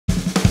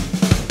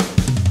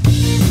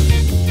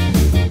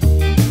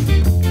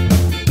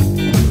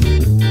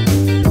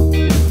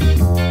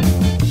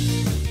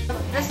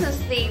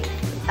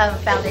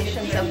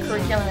Foundations of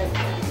Curriculum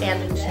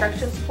and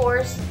Instructions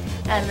course,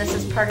 and this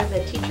is part of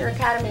the Teacher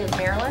Academy of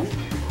Maryland.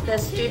 The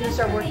students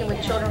are working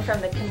with children from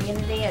the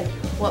community in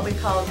what we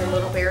call the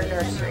Little Bear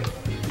Nursery.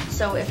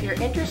 So if you're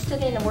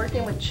interested in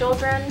working with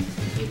children,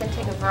 you can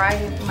take a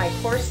variety of my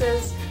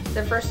courses.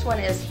 The first one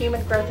is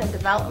Human Growth and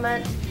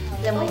Development,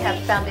 then we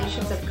have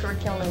Foundations of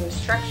Curriculum and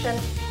Instruction,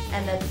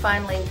 and then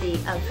finally the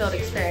Field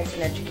Experience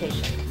in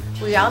Education.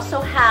 We also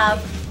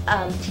have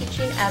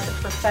Teaching as a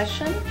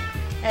Profession,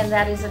 and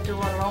that is a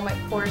dual enrollment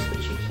course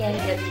which you can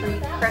get 3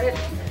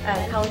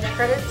 college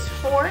credits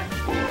for.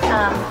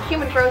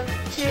 Human Growth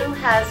too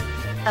has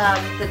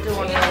the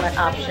dual enrollment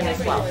option as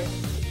well.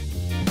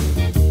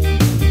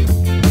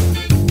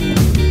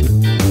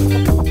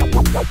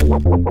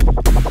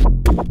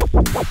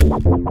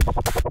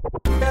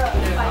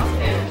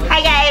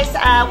 Hi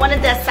guys, one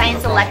of the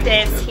science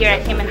electives here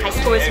at Hammond High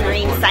School is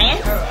marine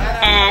science,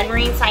 and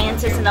marine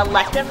science is an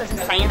elective, it's a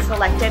science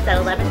elective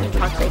that 11th and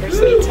 12th graders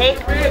can take.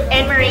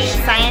 In marine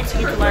science,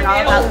 you get to learn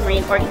all about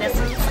marine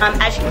organisms.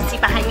 As you can see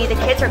behind me, the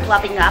kids are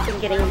gloving up and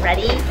getting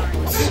ready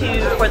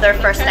for their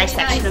first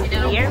dissection of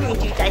the year. We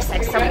do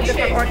dissect several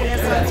different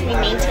organisms. We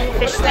maintain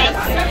fish tanks,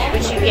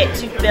 which you get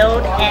to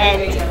build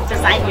and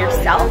design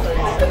yourself,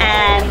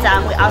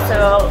 and we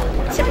also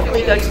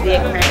typically go to the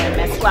aquarium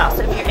as well.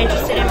 So if you're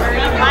interested in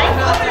marine life,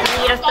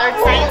 you need a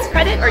 3rd science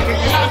credit, or you're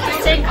just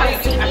interested,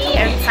 come see me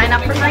and sign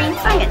up for marine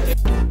science.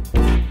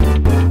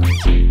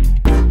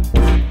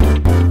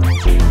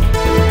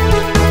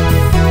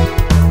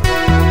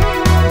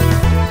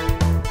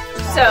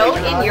 So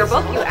in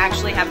yearbook, you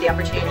actually have the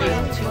opportunity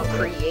to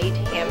create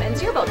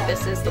Hammond's yearbook.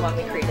 This is the one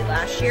we created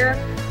last year.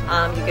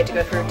 You get to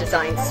go through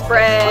design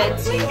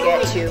spreads, you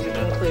get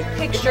to include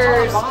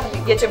pictures,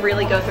 you get to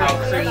really go through and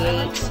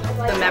create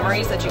the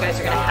memories that you guys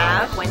are going to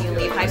have when you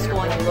leave high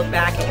school and you look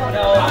back and you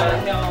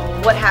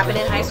remember what happened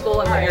in high school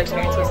and what your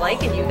experience was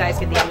like, and you guys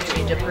get the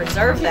opportunity to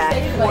preserve that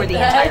for the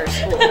entire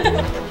school.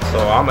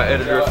 So I'm an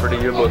editor for the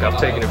yearbook. I've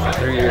taken it for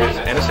 3 years,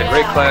 and it's a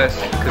great class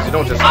because you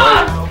don't just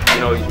write. You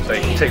know,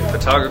 like you take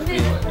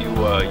photography,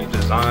 you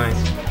design,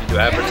 you do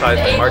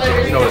advertising,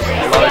 marketing. You know, there's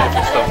a lot of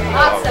different stuff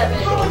involved. So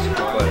it's a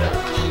cool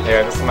class.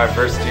 Yeah, this is my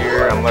first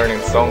year. I'm learning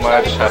so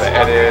much, how to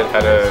edit,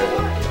 how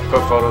to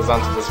put photos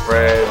onto the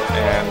spread,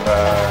 and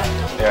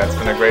yeah, it's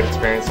been a great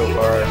experience so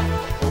far.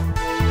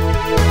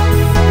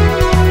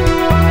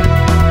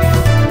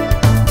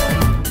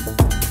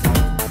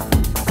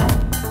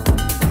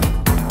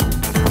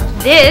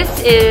 This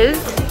is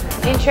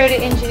Intro to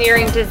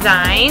Engineering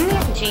Design,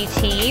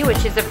 GT,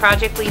 which is a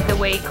Project Lead the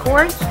Way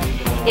course.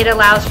 It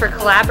allows for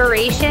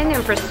collaboration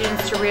and for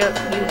students to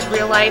use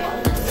real-life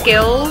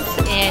skills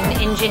in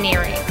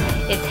engineering.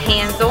 It's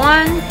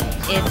hands-on,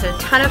 it's a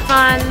ton of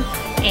fun,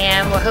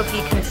 and we'll hope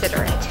you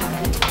consider it.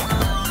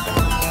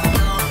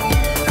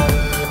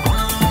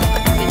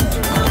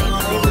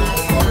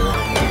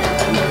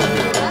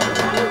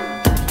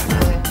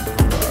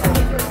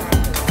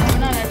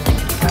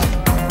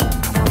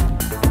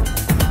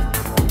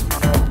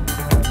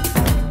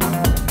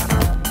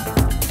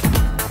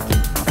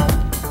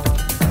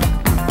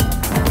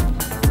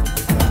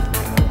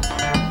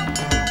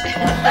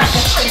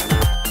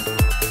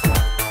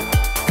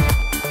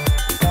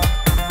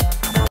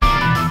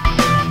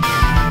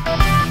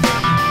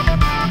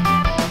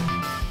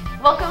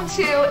 Welcome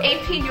to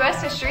AP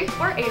US History,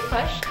 or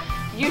APUSH.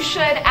 You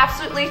should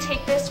absolutely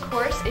take this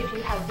course if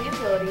you have the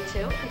ability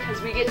to,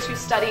 because we get to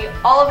study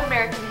all of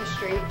American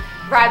history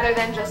rather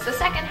than just the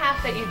second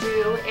half that you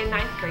do in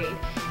 9th grade.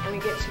 And we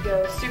get to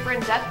go super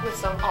in depth with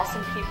some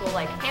awesome people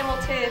like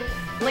Hamilton,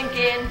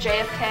 Lincoln,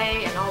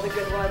 JFK, and all the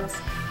good ones.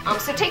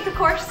 So take the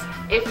course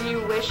if you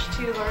wish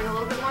to learn a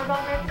little bit more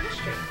about American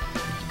history.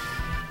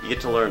 You get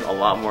to learn a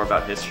lot more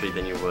about history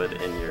than you would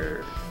in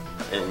your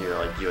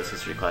like U.S.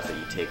 history class that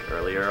you take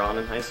earlier on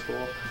in high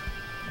school,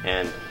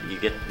 and you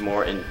get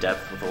more in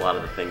depth with a lot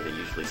of the things that you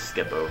usually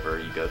skip over.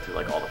 You go through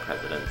like all the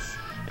presidents,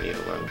 and you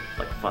get to learn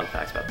like fun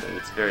facts about them.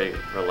 It's a very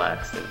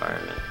relaxed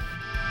environment.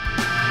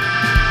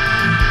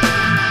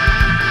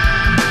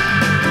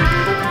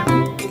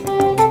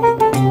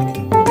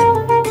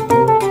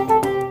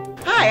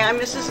 Hi, I'm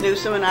Mrs.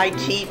 Newsom and I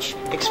teach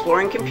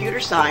Exploring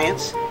Computer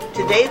Science.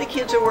 Today the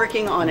kids are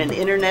working on an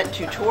internet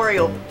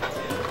tutorial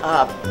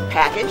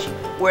package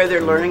where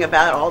they're learning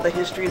about all the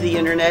history of the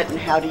internet and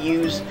how to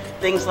use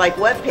things like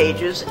web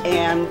pages,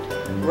 and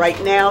right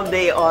now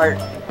they are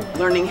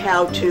learning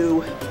how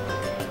to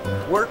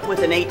work with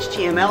an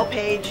HTML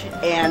page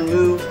and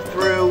move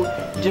through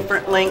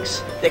different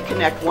links that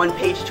connect one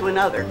page to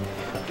another.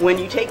 When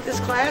you take this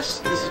class,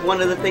 this is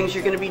one of the things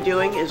you're going to be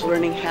doing, is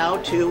learning how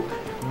to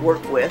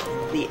work with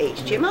the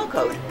HTML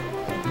code.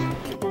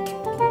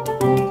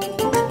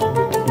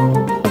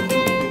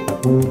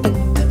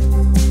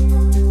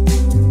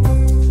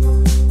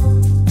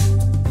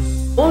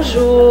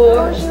 Bonjour.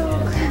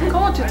 Bonjour.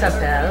 Comment tu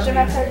t'appelles? Je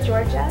m'appelle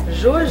Georgia.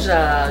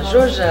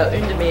 Georgia,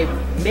 une de mes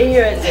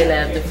meilleures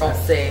élèves de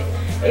français.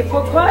 Et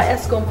pourquoi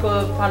est-ce qu'on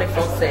peut parler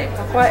français?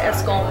 Pourquoi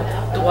est-ce qu'on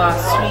doit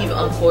suivre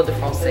un cours de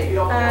français? Il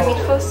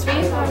faut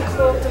suivre un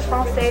cours de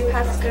français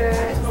parce que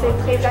c'est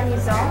très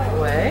amusant.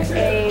 Ouais.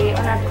 Et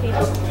on a appris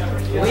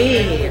beaucoup.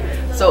 Oui.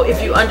 So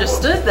if you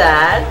understood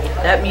that,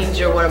 that means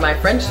you're one of my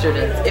French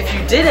students. If you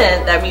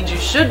didn't, that means you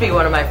should be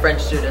one of my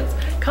French students.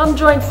 Come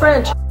join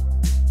French.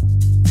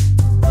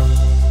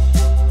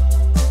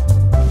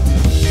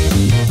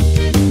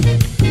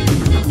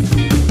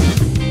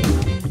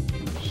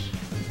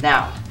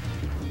 Now,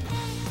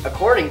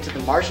 according to the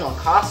marginal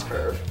cost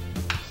curve,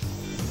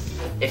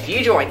 if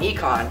you join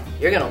Econ,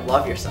 you're gonna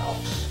love yourself.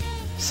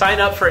 Sign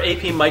up for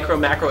AP Micro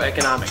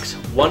Macroeconomics.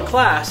 One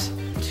class,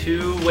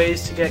 2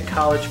 ways to get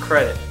college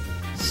credit.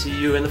 See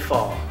you in the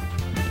fall.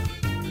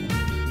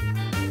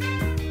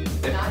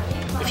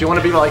 If you want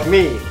to be like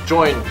me,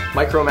 join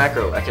Micro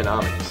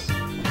Macroeconomics.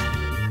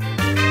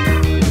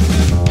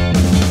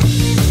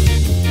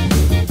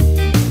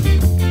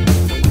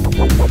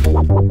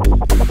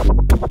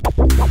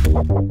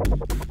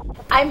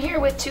 I'm here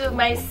with 2 of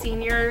my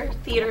senior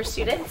theater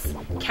students,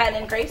 Ken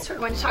and Grace, who are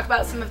going to talk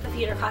about some of the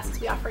theater classes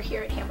we offer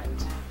here at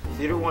Hammond.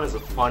 Theater 1 is a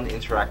fun,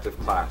 interactive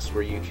class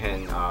where you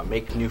can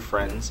make new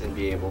friends and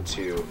be able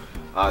to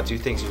do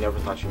things you never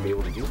thought you'd be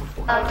able to do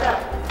before.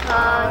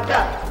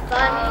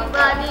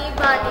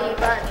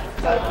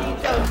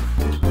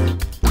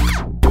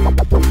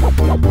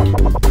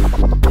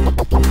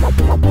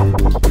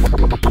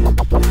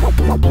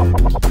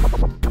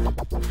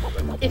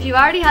 If you've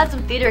already had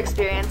some theater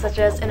experience, such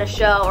as in a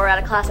show or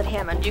at a class at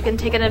Hammond, you can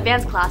take an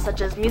advanced class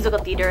such as musical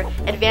theater,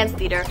 advanced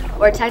theater,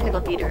 or technical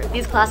theater.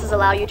 These classes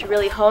allow you to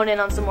really hone in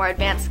on some more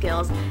advanced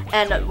skills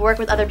and work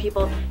with other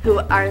people who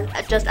are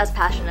just as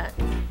passionate.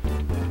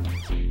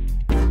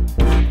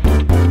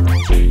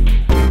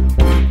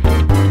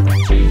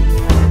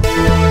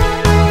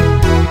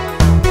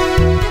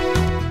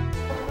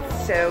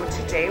 So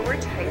today we're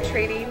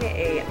titrating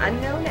an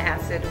unknown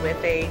acid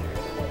with a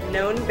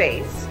known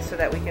base so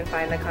that we can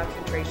find the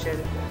concentration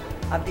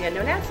of the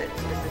unknown acids.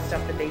 This is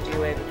stuff that they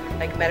do in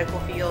like medical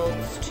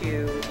fields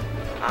to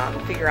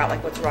figure out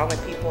like what's wrong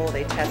with people.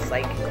 They test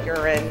like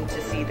urine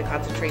to see the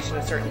concentration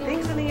of certain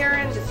things in the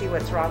urine to see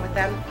what's wrong with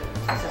them.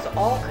 This is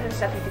all kind of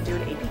stuff you can do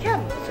in AP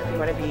Chem. So if you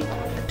want to be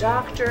a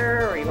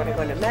doctor or you want to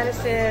go into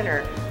medicine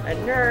or a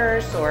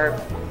nurse or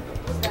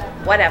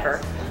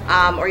whatever,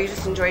 or you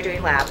just enjoy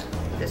doing lab,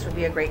 this would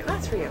be a great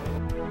class for you.